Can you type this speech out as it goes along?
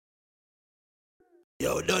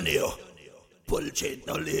Yo, Donny Oh, pull shit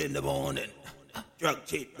early in the morning, drug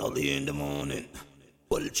shit early in the morning,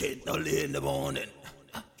 pull shit early in the morning,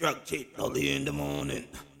 drug shit early in the morning.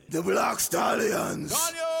 The Black Stallions.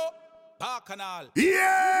 Donny Oh, Bacchanal.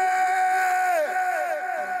 Yeah!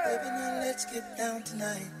 Baby, now let's get down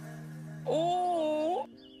tonight. Ooh.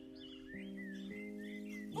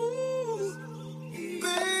 Ooh. Baby,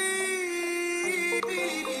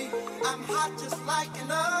 I'm hot just like an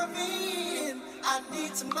oven. I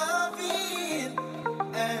need some loving.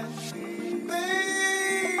 And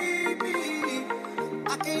baby,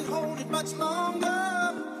 I can't hold it much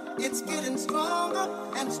longer. It's getting stronger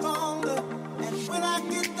and stronger. And when I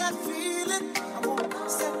get that feeling, I want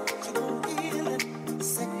sexual healing.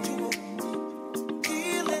 Sexual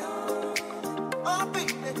healing. Oh,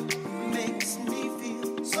 baby, makes me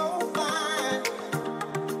feel so fine.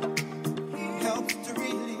 Helps to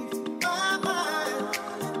relieve my mind.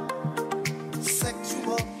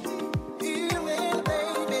 Sexual healing,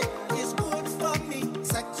 baby, is good for me.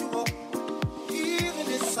 Sexual healing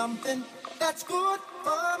is something that's good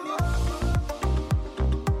for me.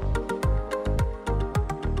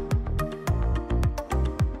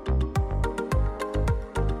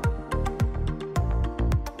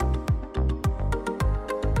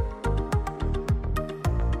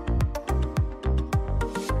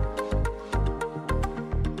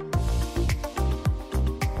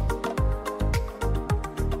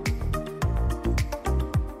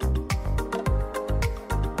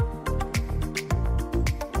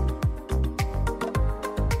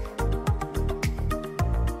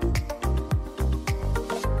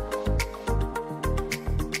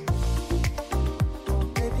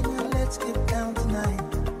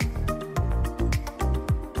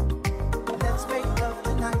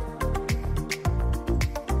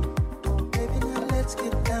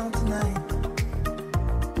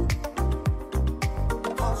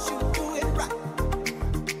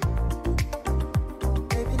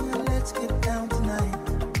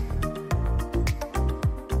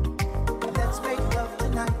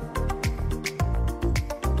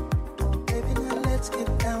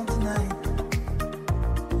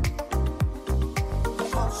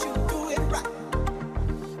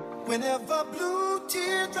 Whenever blue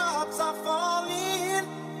teardrops are falling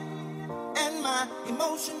and my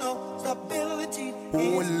emotional stability is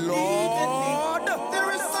leaving me,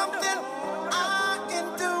 there is something I can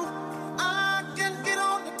do. I can get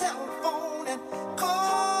on the telephone and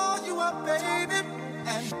call you up, baby.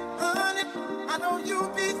 And honey, I know you'll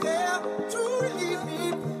be there to relieve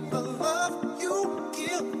me. The love you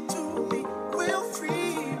give to me will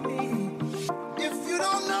free me. If you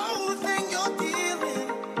don't know the thing you're dealing,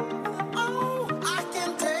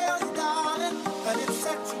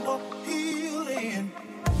 sexual healing.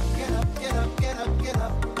 Get up, get up, get up, get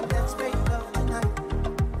up. Let's make love tonight.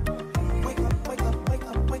 Wake up, wake up, wake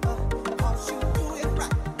up, wake up. Cause you do it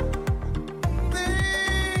right.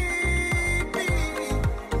 Baby,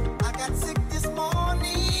 I got sick this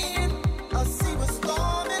morning. A sea was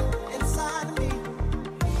storming inside of me.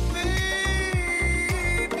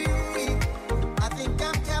 Baby, I think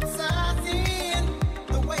I'm capsizing.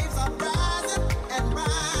 The waves are rising and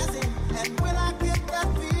rising. And when I get that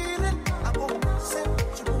feeling, I want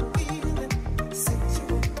sexual healing.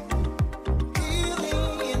 Sexual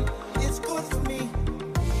healing is good for me.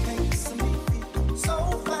 Makes me feel so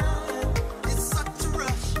fine. It's such a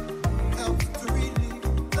rush. Helps to relieve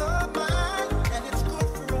the mind. And it's good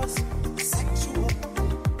for us. Sexual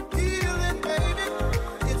healing, baby.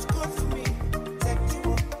 It's good for me.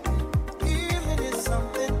 Sexual healing is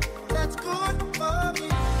something that's good for me.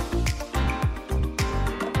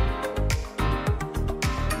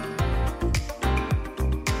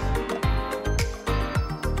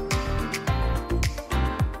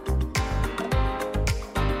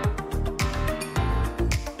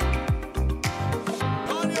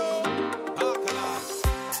 Donny Oh, Bacchanal.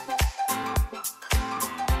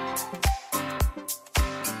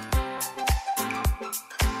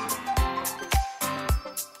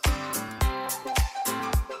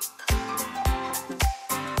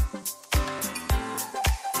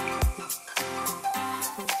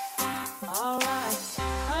 Alright,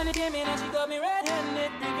 honey came in and she got me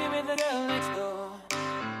red-handed, creepy with the girl next door.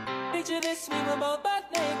 Picture this, we were both butt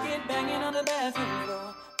naked, banging on the bathroom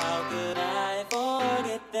floor. How could I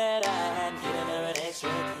forget that I had given her an extra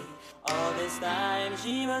key? All this time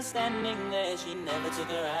she was standing there, she never took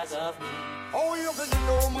her eyes off me. Oh, you can give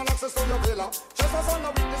your woman access to your villa. Just as on the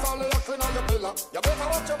witness, all the clean on your pillar. You better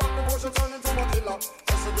watch your back before she turn into a killer.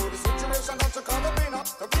 Just to do the situation that you call the winner.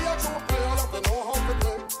 To be a true player, you have to know how to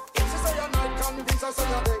play. If she say a night, convince her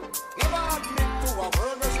say a day. Never admit to a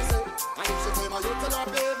word where she say. And if she claim a you tell her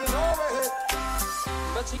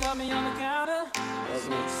But she got me on the counter.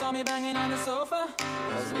 Saw me banging on the sofa.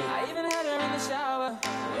 I even had her in the shower.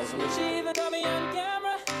 She even got me on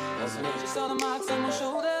camera. She saw the marks on my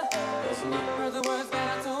shoulder. Heard the words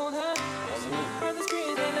that I told her. Heard the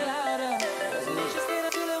screams getting louder. She stayed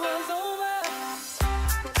until it was over.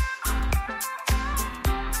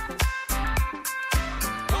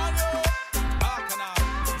 Donny Oh,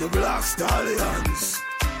 Bacchanal. The Black Stallions.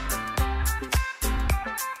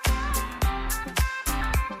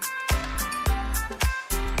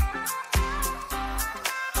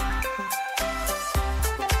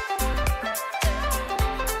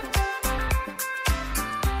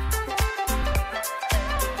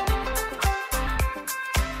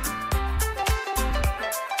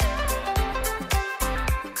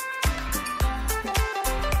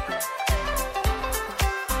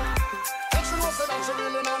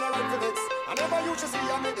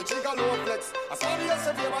 I saw the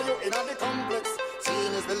yesterday while you in the complex.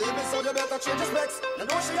 Seeing is believing, so you better change your specs. You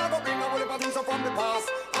know she a go bring a whole heap of things up from the past.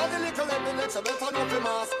 All the little evidence, you better know the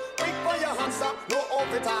mass. Quick for your hands up, no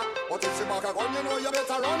off it up. But if she back a gun, you know you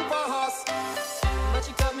better run fast. But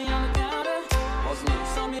she caught me on the counter.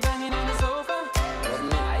 Saw me banging on the sofa.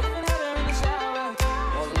 I even had her in the shower.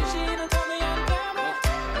 She even caught me on camera.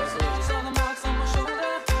 She saw the marks on my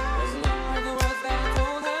shoulder. Heard the words that I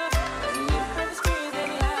told her. Heard the screams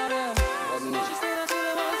getting louder. She stayed until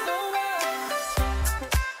it was over.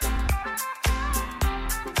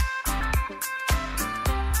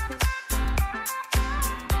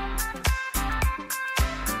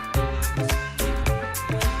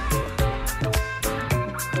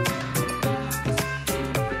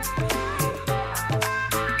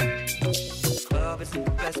 Club isn't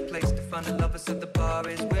the best place to find the lovers, so the bar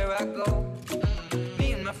is where I go.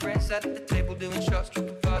 Me and my friends sat at the table doing shots,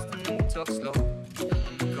 tripping fast, and then we talk slow.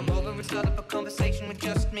 Come over and start up a conversation with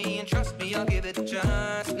just me, and trust me, I'll give it a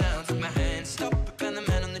chance. Now take my hand, stop it, and the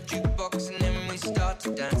man on the jukebox, and then we start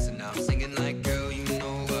to dance. And I'm singing like, girl, you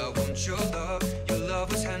know I want your love. Your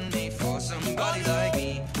love was handmade for somebody like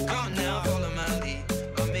me. Come on now, follow my lead.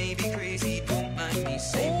 I may be crazy, don't mind me.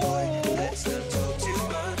 Say, boy, let's not talk too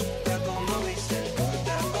much. Grab on my waist and put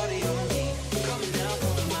that body on me. Come on now,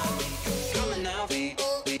 follow my lead. Come on now, baby.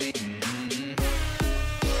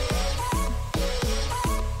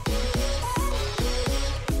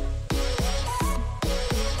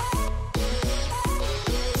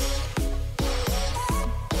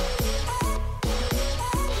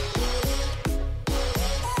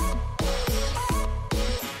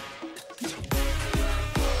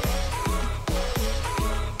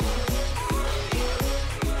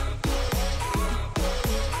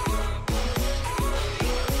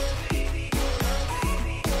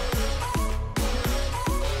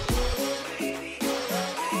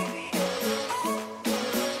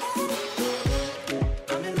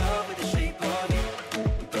 I'm in love with the shape of you.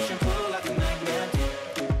 We push and pull like a magnet do.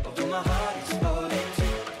 Although my heart is falling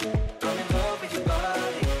too. I'm in love with your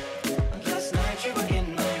body. And last night you were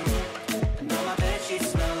in my room. And now my bedsheets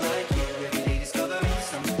smell like you. Every day discovering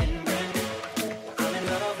something brand new. I'm in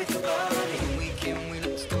love with your body. And we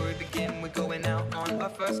let the story begin. We're going out on our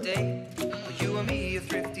first date. For you and me, you're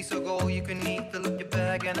thrifty, so go all you can eat. Fill up your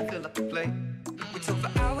bag and I fill up the plate. We talk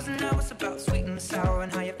for hours and hours about sweet and the sour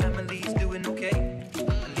and how your family's doing okay.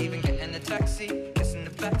 And even getting a taxi, kissing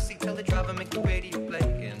the backseat, tell the driver make the radio play.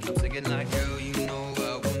 And I'm singing like, girl, you know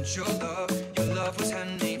I want your love. Your love was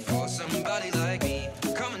handmade for somebody like me.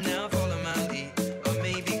 Come on now, follow my lead. I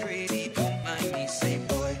may be crazy, don't mind me. Say,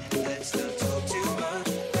 boy, let's not talk too much.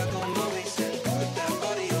 Grab on my waist and put that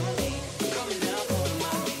body on me. Come on now, follow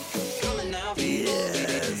my lead. Come on now, baby.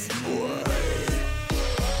 Yes, boy.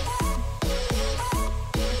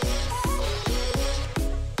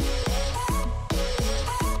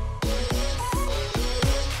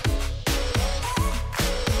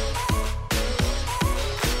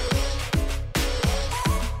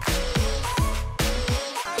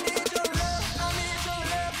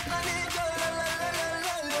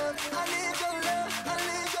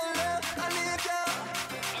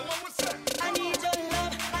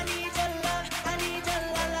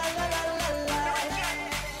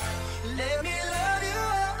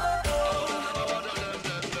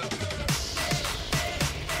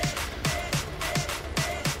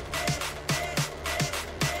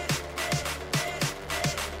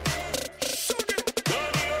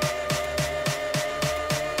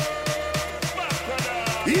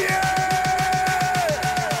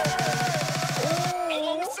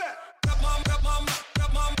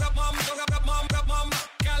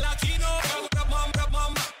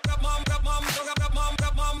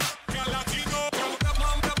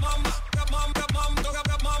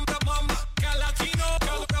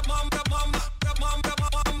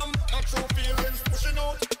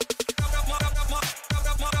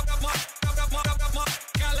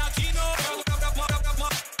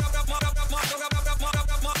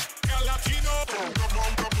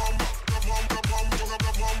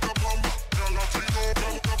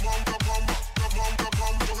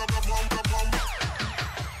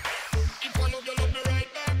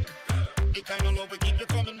 keep you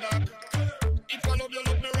coming back. If I love you,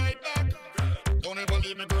 love me right back. Don't ever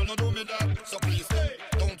leave me, girl, no do me that. So please stay,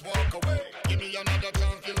 don't walk away. Give me another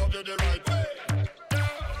chance to love you the right way.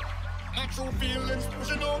 My true feelings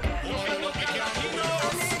pushing up. Oh, I love you, can't give me up.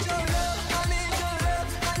 I need your love, I need your love,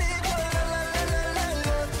 I need your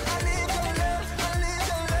love, I need your love, I need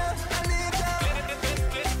your love, I need your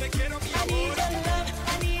love. I need your love,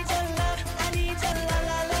 I need your love, I need your la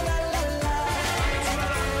la la la la la.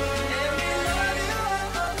 Let me love you.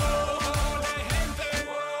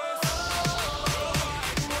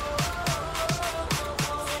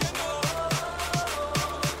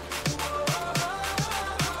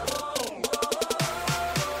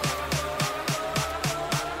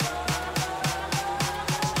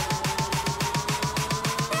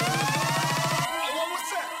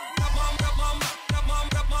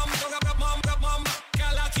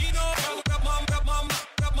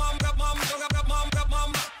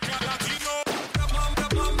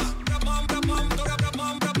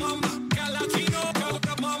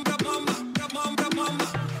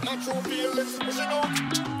 My true feelings pushing up.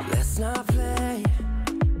 Let's not play.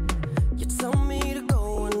 You told me to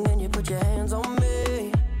go and then you put your hands on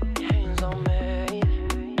me. Hands on me.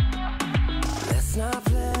 Let's not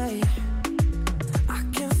play. I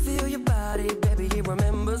can feel your body, baby, he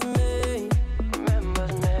remembers me.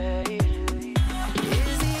 Remembers me.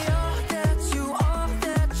 Is he all that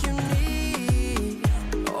you need?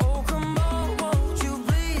 Oh, come on, won't you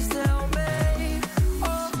please tell me?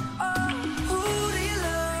 Oh, who do you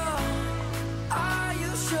love? Are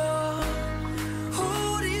you sure?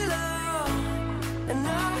 Who do you love? And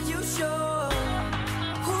are you sure?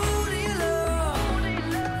 Who do you love?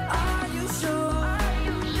 Are you sure?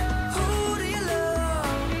 Who do you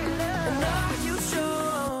love? And are you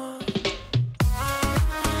sure?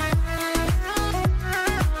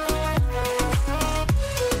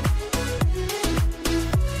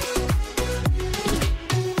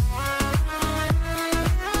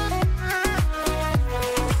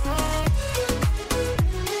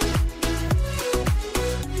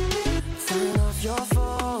 Turn off your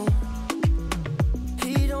phone.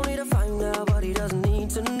 He don't need to find out, but he doesn't need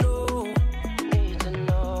to know. Need to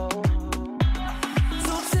know.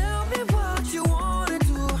 So tell me what you wanna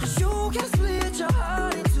do. You can split your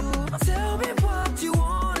heart in two. Tell me what you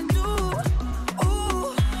wanna do.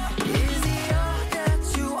 Ooh, is he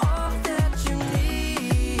all that you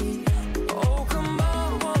need? Oh, come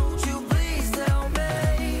on, won't you please tell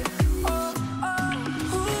me? Oh,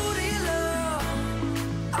 who do you love?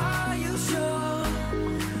 Are you sure?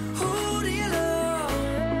 Who do you love?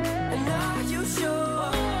 And are you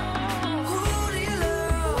sure? Who do you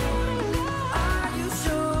love? Are you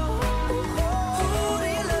sure? Who do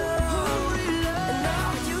you love? And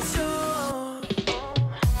are you sure?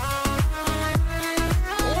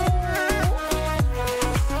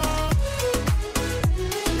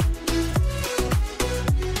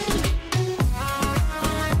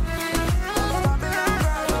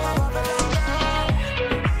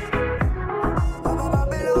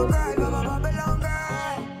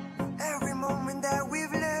 Every moment that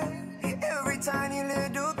we've lived, every tiny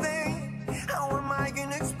little thing, how am I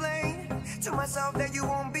gonna explain to myself that you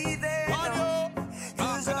won't be there? No.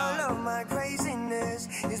 Cause all of my craziness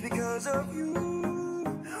is because of you.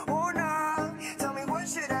 Oh no, tell me what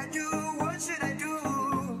should I do, what should I do?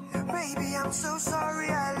 Baby, I'm so sorry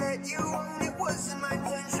I let you on, it wasn't my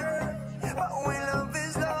intention. But when love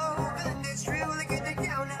is love, and it's real, look at the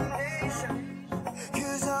counting.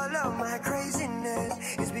 Cause all of my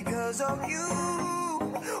craziness is because of you.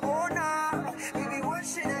 Oh nah, baby, what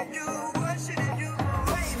should I do? What should I do?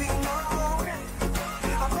 Baby, no,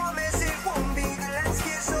 I promise it won't be the last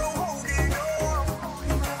kiss, so hold it on.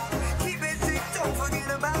 Keep it sick, don't forget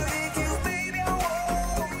about it, cause baby, I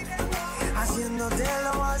won't.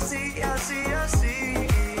 Haciéndotelo así, así, así.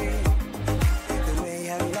 The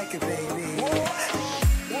way I like it, baby.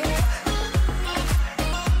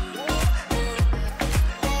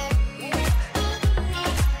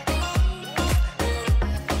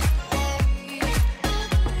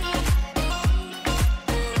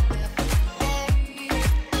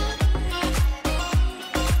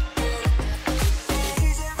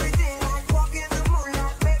 She's everything like walking the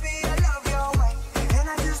moonlight, baby, I love your way. And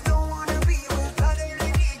I just don't wanna be with other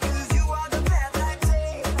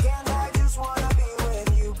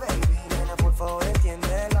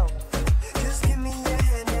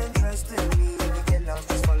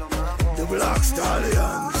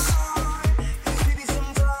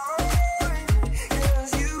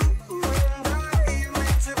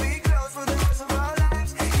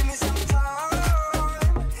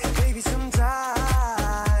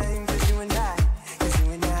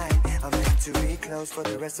this for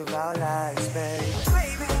the rest of our lives, babe.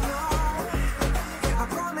 Baby, no, I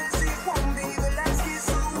promise it won't be the last kiss,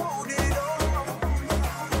 so hold it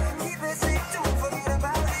on. Keep it safe, don't forget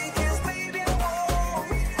about it, 'cause baby, I won't.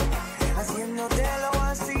 Haciendo te lo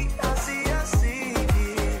así, así, así.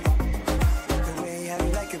 The way I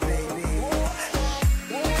like it, baby.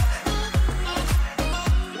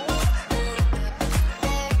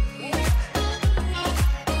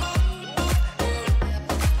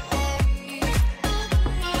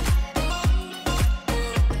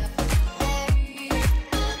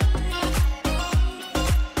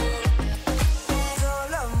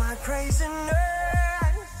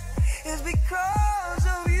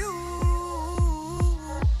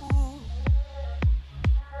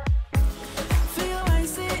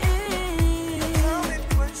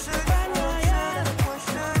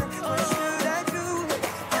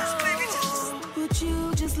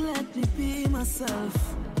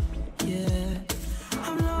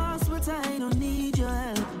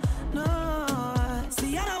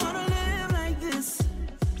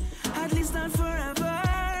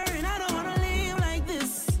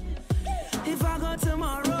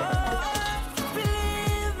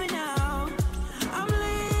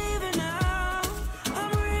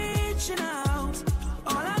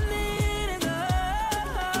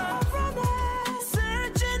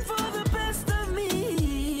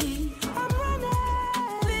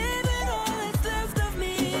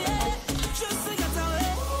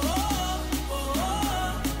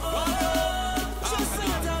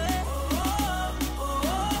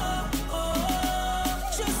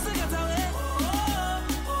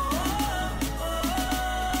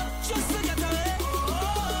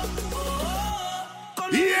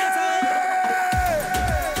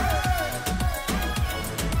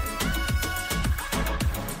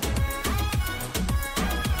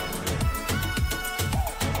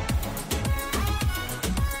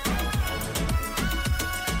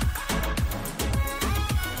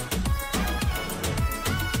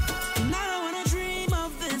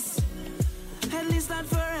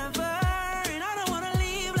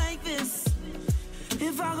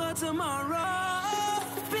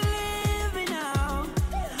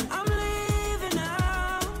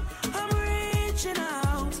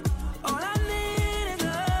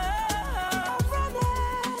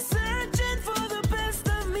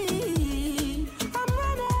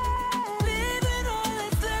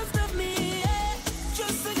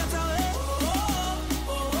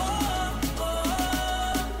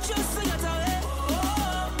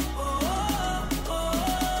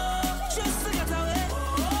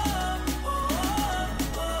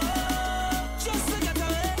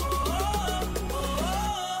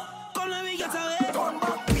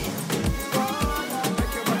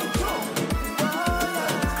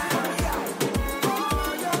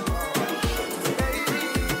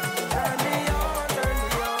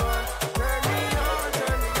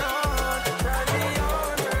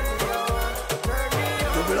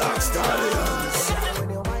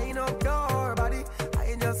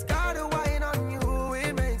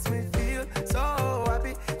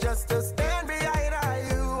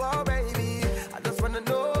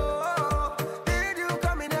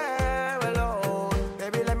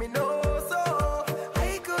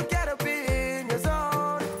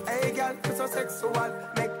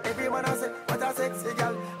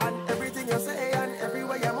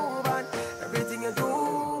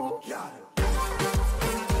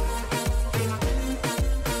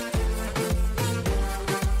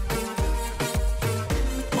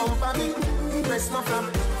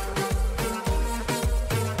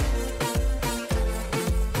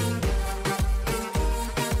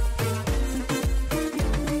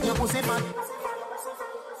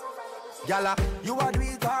 Yalla, you a do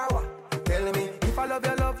it or what? Tell me if I love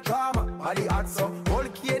your love drama. Body hot so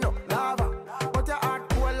volcano lava, but your heart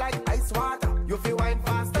cold like ice water. You feel wine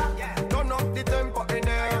faster, turn up the tempo in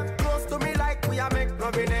there. Close to me like we are make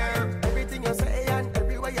love in there. Everything you say and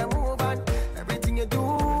everywhere you move and everything you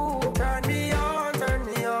do. Turn me on, turn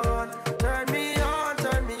me on, turn me on,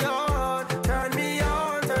 turn me on, turn me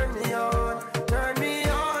on, turn me on, turn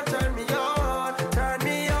me on, turn me on, turn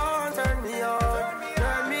me on, turn me on.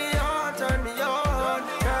 Turn me on, turn me on,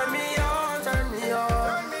 turn me on, turn me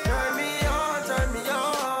on, turn me on, turn me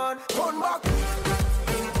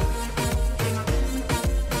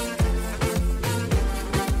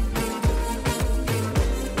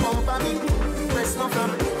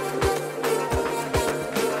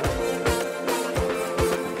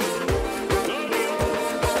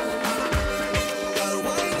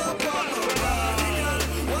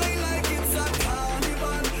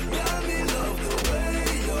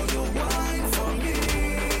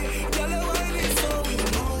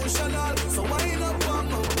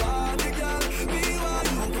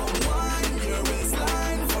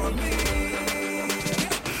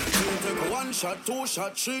shot, 2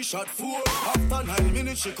 shot, 3 shot, 4. After 9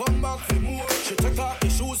 minutes, she come back for more. She take off the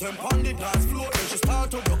shoes and pound the dance floor. Then she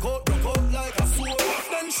start to broke out like a sword.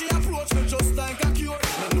 Then she approach me just like a cure.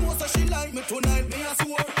 Me know that she like me tonight, me a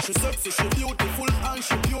swore. She sexy, she beautiful and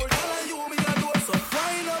she pure. Girl, and you me a door, so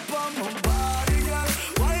wind up on my body, girl.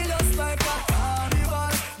 Wind us like a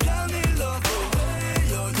carnival. Girl, me love the way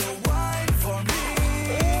you wine for me.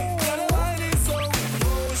 Girl, the wine is so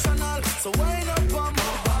emotional. So wind up on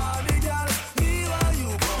my body, girl. Me while you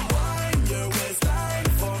come wine your waistline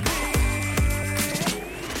for me.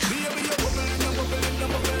 Baby, you're bubbling,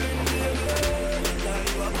 baby. Girl,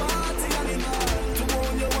 you a party animal. To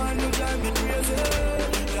own your wine, you drive me crazy.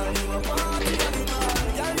 Girl, you a party animal.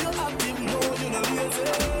 Girl, you active, no, you no lazy.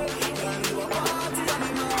 Girl, you a party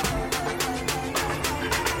animal.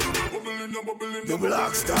 The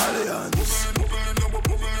Black Stallions.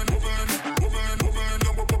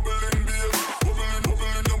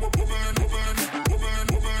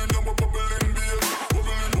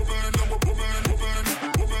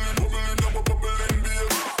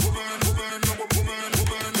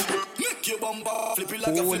 Make your bumper flip it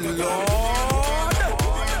like a flipper.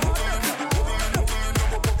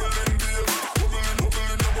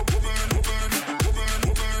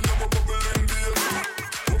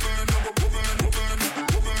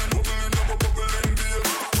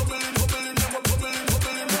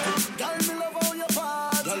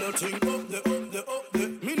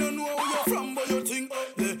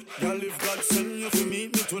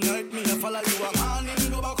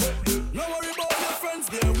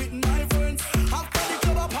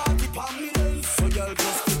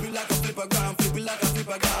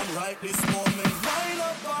 Right this moment, wind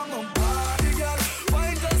up on my body, girl.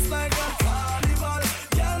 Wine just like a carnival.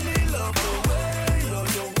 Girl, me love the way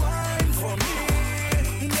you wine for me.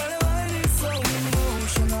 Girl, the wine is so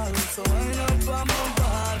emotional. So wind up on my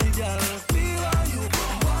body, girl. Feel how you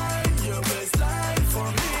come wine your waistline for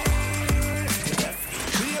me.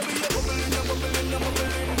 Baby, you're bubbling,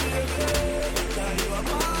 baby. Girl, you a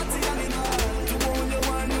party animal. To own your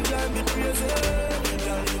wine, you drive me crazy.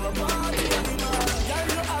 Girl, you a party animal. Girl,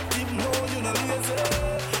 you active, no, you no lazy.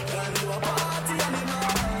 Girl, you a party animal.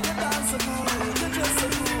 You dance so good, you dress so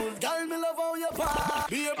good. Girl, me love how you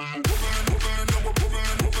party.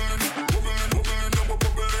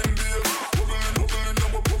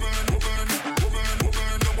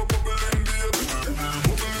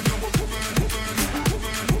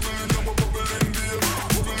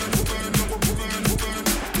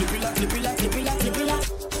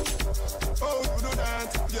 Oh, you do that,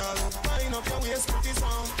 girl. Wind up your waist, put it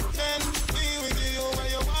on. Then be with you where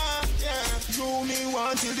you are, yeah. Do me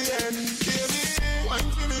one till the end, baby. Wine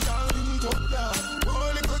for me, girl, give me top down.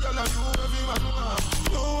 Holy good girl, and you everyone want.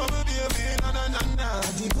 You have a baby, na.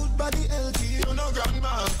 The good body healthy, you no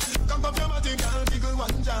grandma. Come up your body, girl, jiggle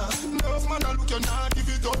one jar. Love man, I look you not, give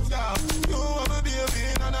it up, yeah. You have a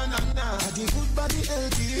baby, na. The good body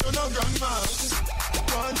healthy, you no grandma.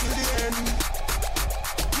 One till the end.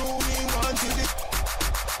 Do me one till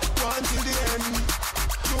the end.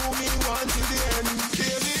 Do me one till the end,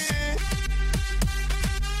 baby.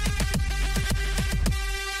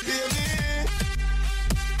 Baby.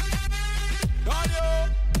 Donny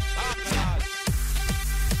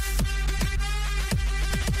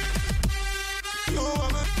Oh. You are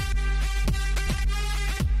my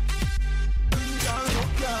girl,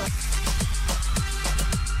 yeah.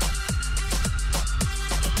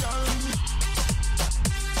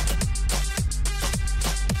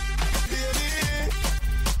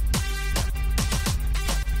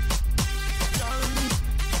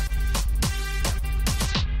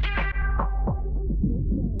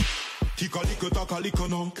 Tika-liko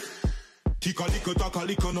no.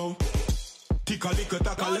 Tika-liko-taka-liko no.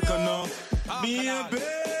 Tika-liko-taka-liko no. Baby.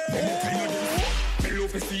 Me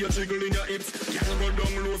love to see you jiggle in your hips. Can't go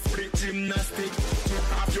down low, split gymnastic.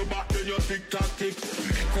 Off your back, then you tick-tock-tick.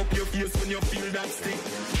 Make up your face when you feel that stick.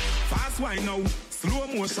 Fast wine now, slow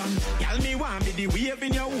motion. Tell me want me the wave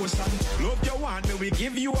in your ocean. Love you want me, we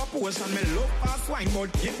give you a portion. Me love fast wine,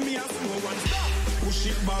 but give me a slow one. Push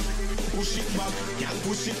it back, girl,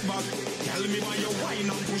 push it back. Tell me why you wine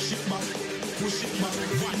and push it back. Push it back,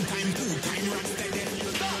 1 time, 2 time, rock steady.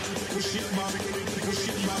 Push it back, girl, push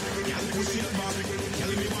it back.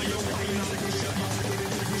 Tell me why you wine and push it back.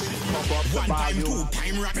 1 time, 2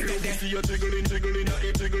 time, rock steady. See you jiggling, see you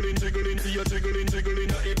jiggling, see you jiggling, see you jiggling, see you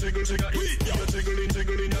jiggling, go down, jiggling,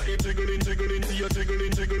 see you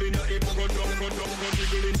jiggling,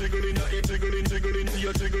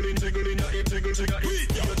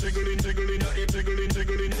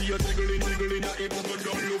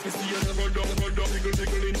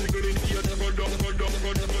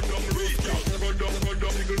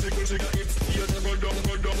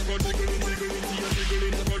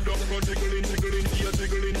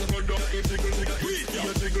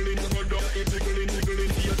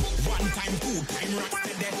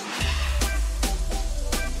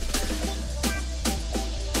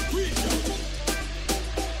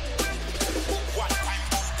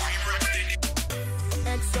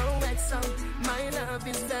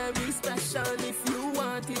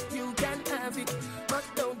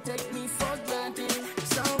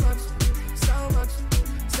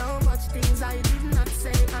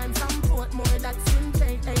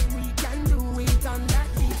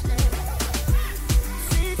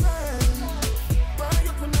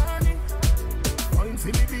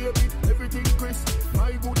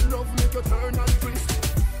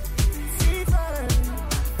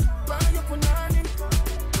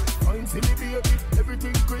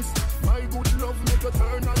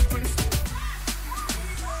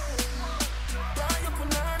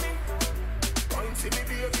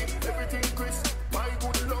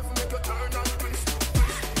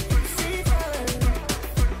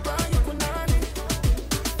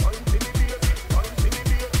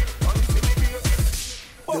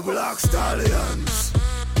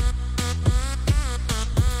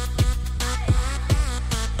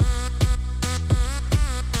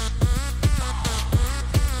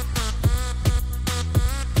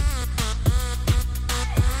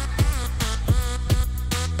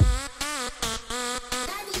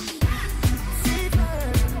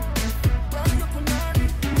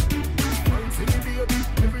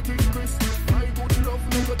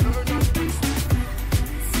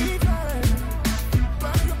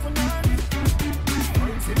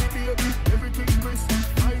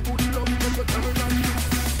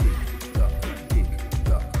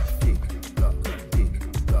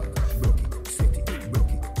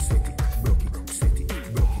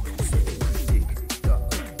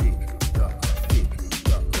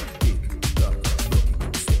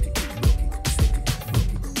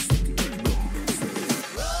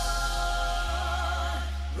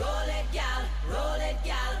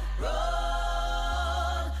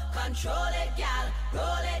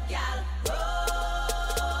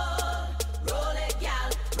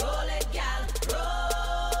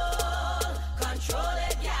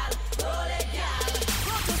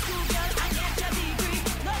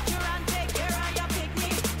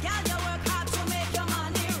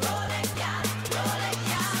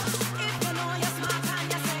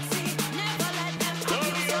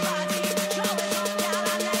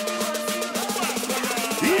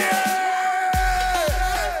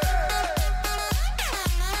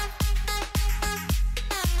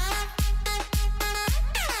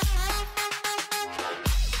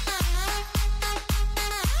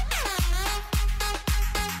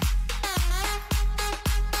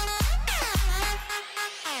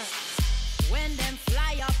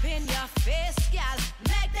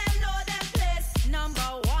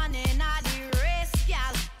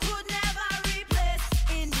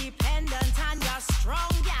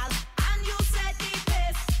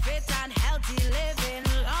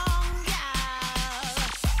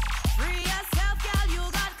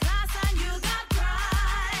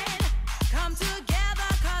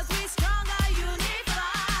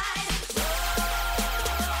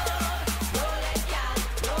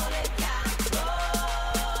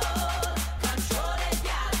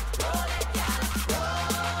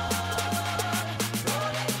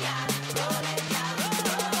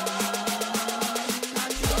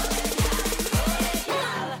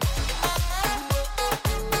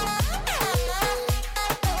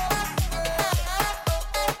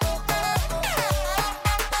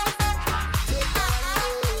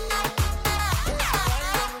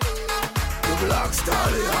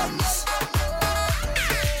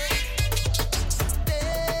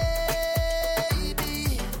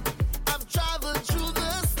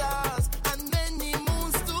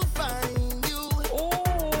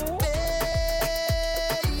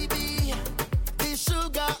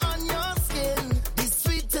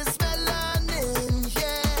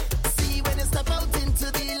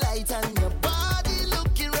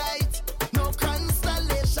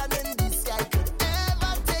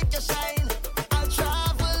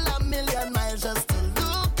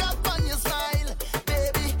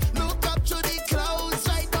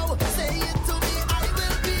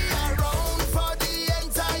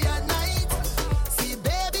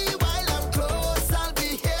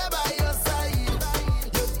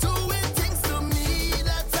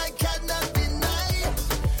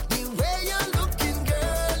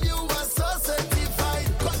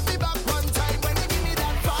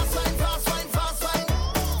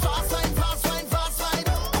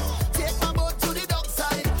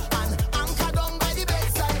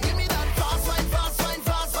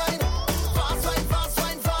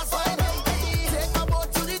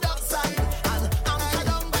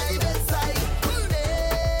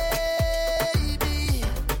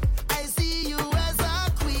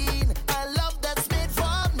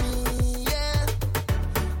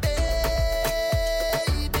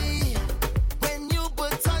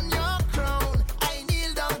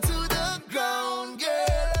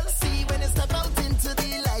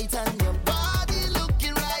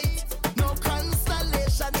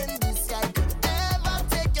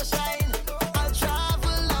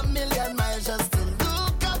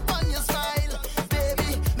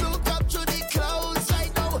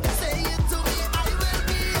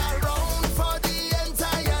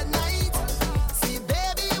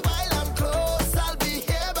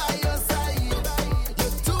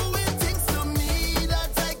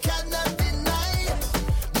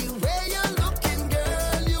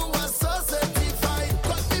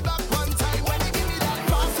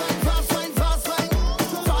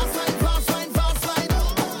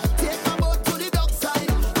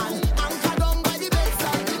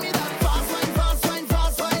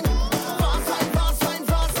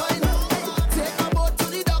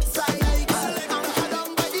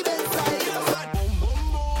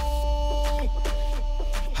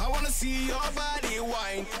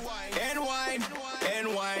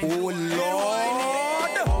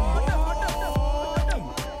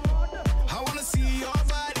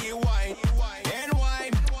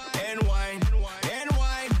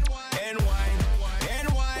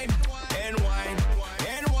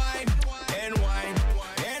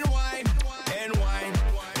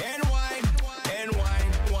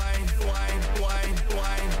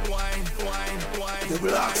 The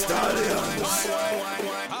Black Stallions.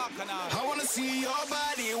 I wanna see your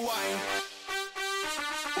body wine.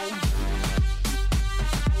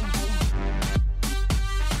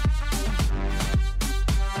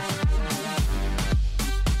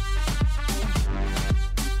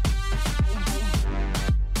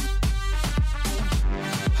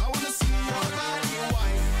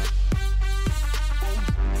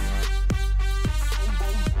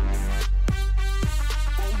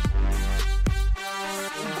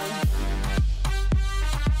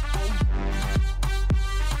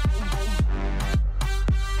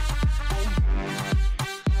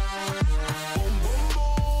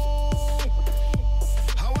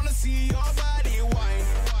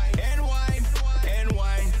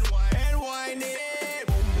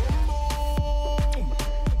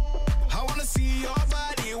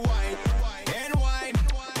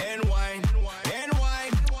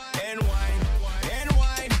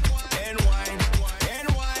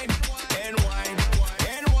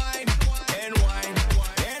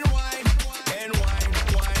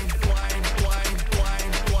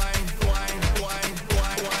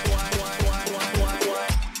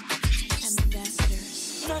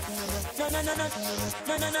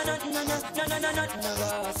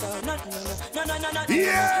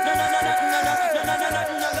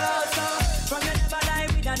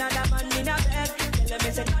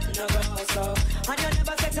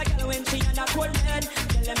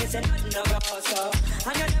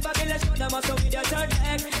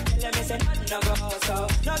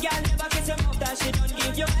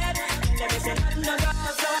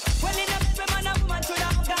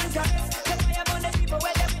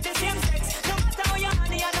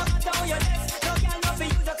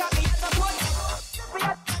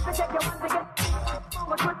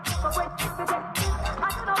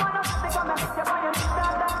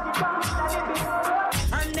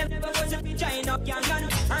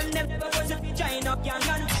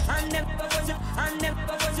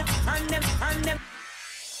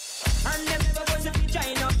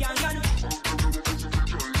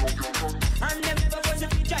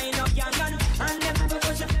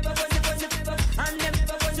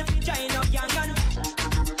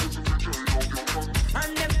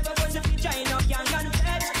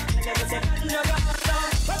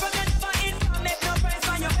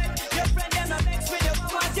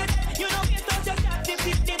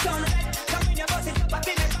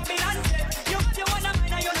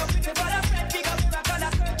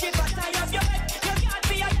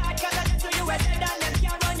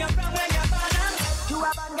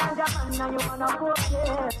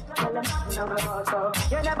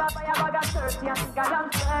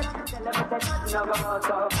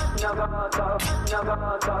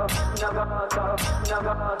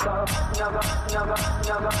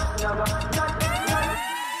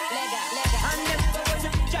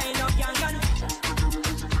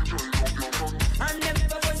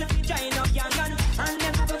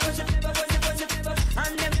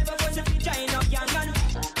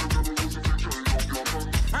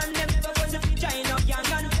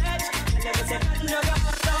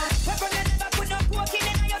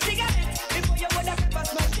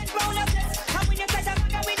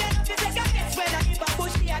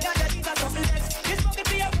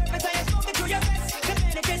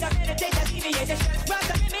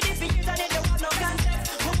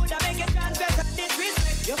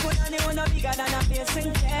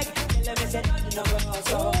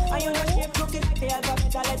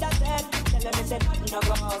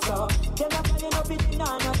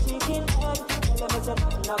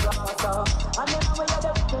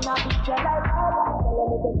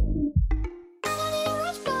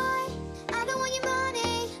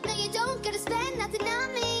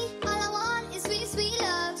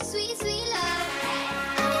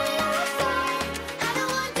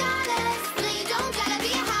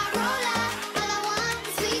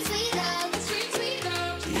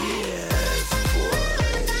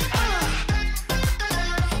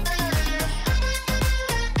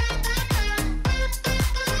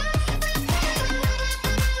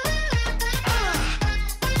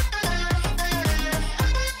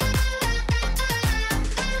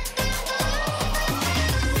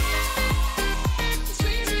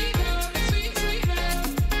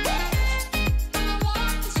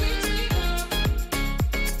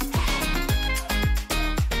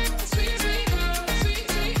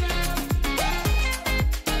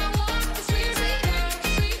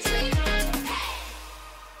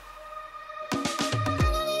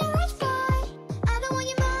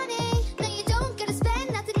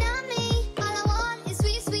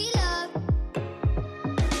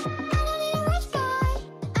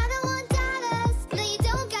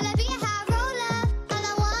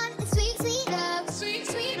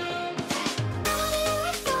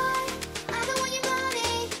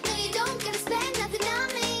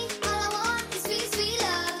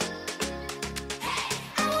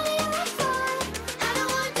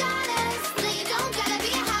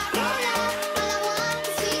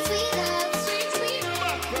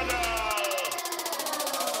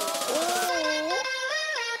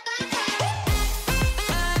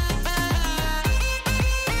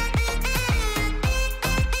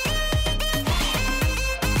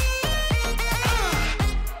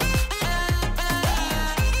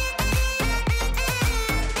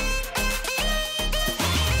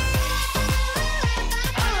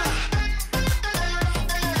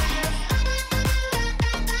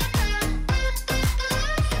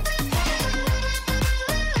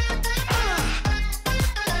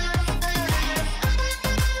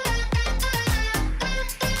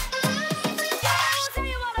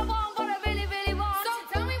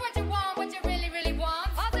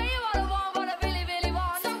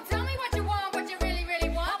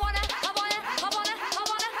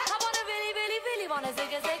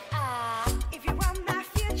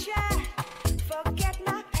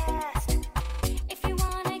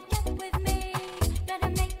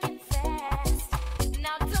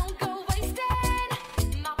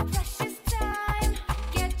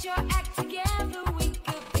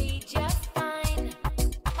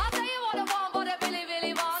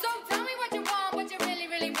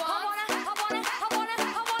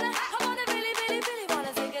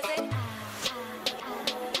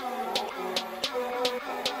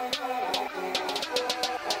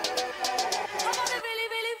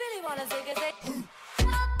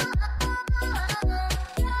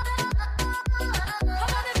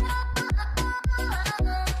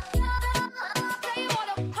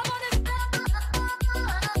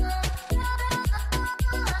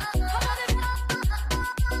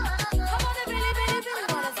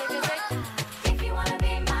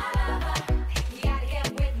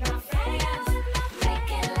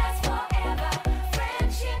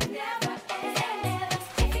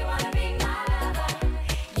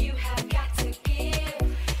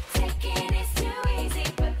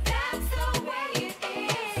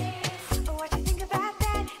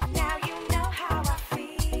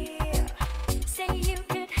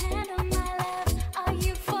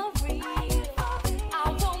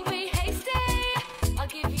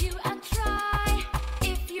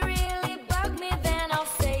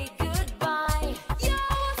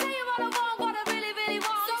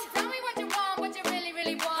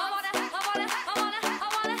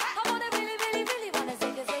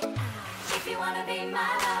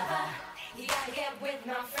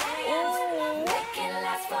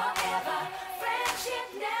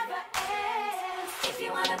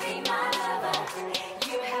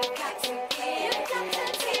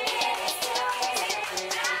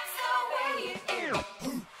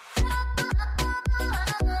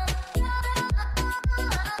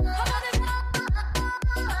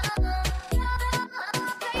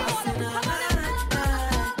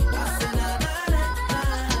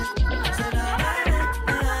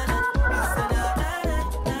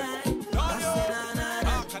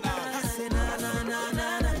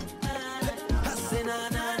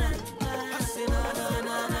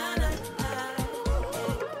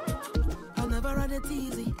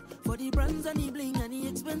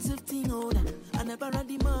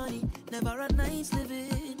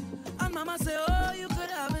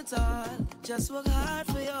 Just work hard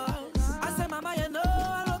for yours. I say, Mama, you know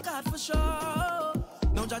I work hard for sure.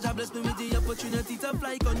 Now Jaja bless me with the opportunity to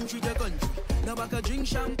fly country to country. Now I could drink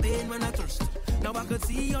champagne when I thirst. Now I could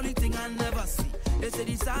see only thing I never see. They say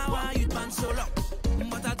this hour you'd man so long.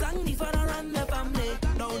 But I thank me for the run the family.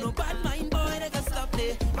 Now no bad mind boy they can stop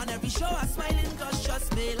me. On every show I smiling cause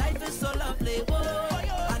trust me, life is so lovely.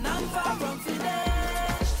 Whoa. And I'm far from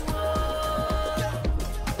finished. Whoa.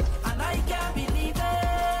 And I can't believe it.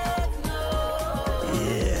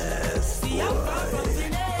 I'm far from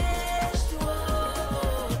finished.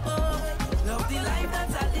 Whoa. Love the life that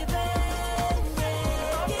I live in.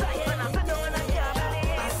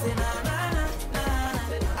 I say na na na na.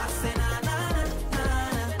 I say na na na na.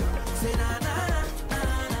 Say na na na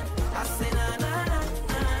na. I say na na na na.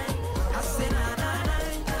 I say na na na.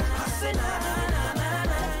 I say na na na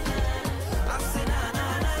na. I say na na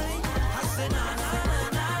na. I say na na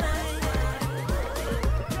na na.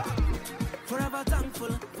 Forever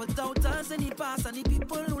thankful for doubters in the past and the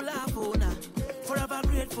people who laugh on her. Forever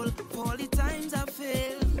grateful for all the times I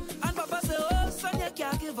failed. And Papa say, oh son, you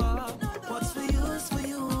can't give up. What's for you is for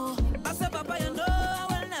you. I say, Papa, you know I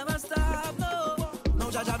will never stop, no. Now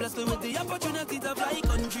Jaja bless me with the opportunity to fly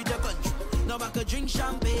country to country. Now I could drink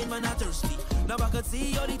champagne when I'm thirsty. Now I could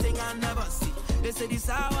see all the thing I never see. They say this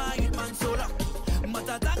hour you'd man so lucky. But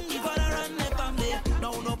I thank me for the run the family.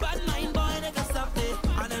 Now no bad mind boy they can stop me.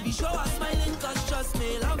 And every show I'm smiling cause trust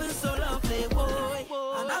me, love is so lovely, boy.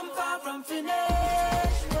 And I'm far from finished.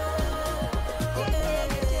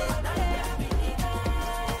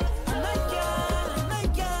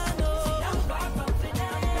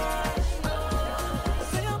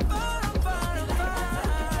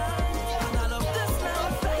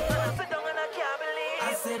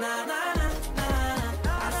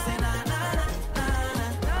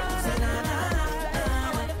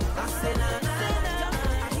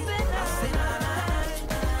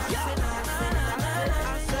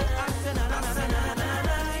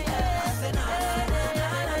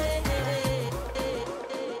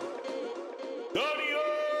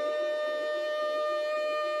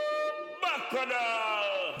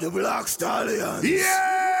 The Black Stallion.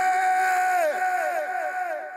 Yeah!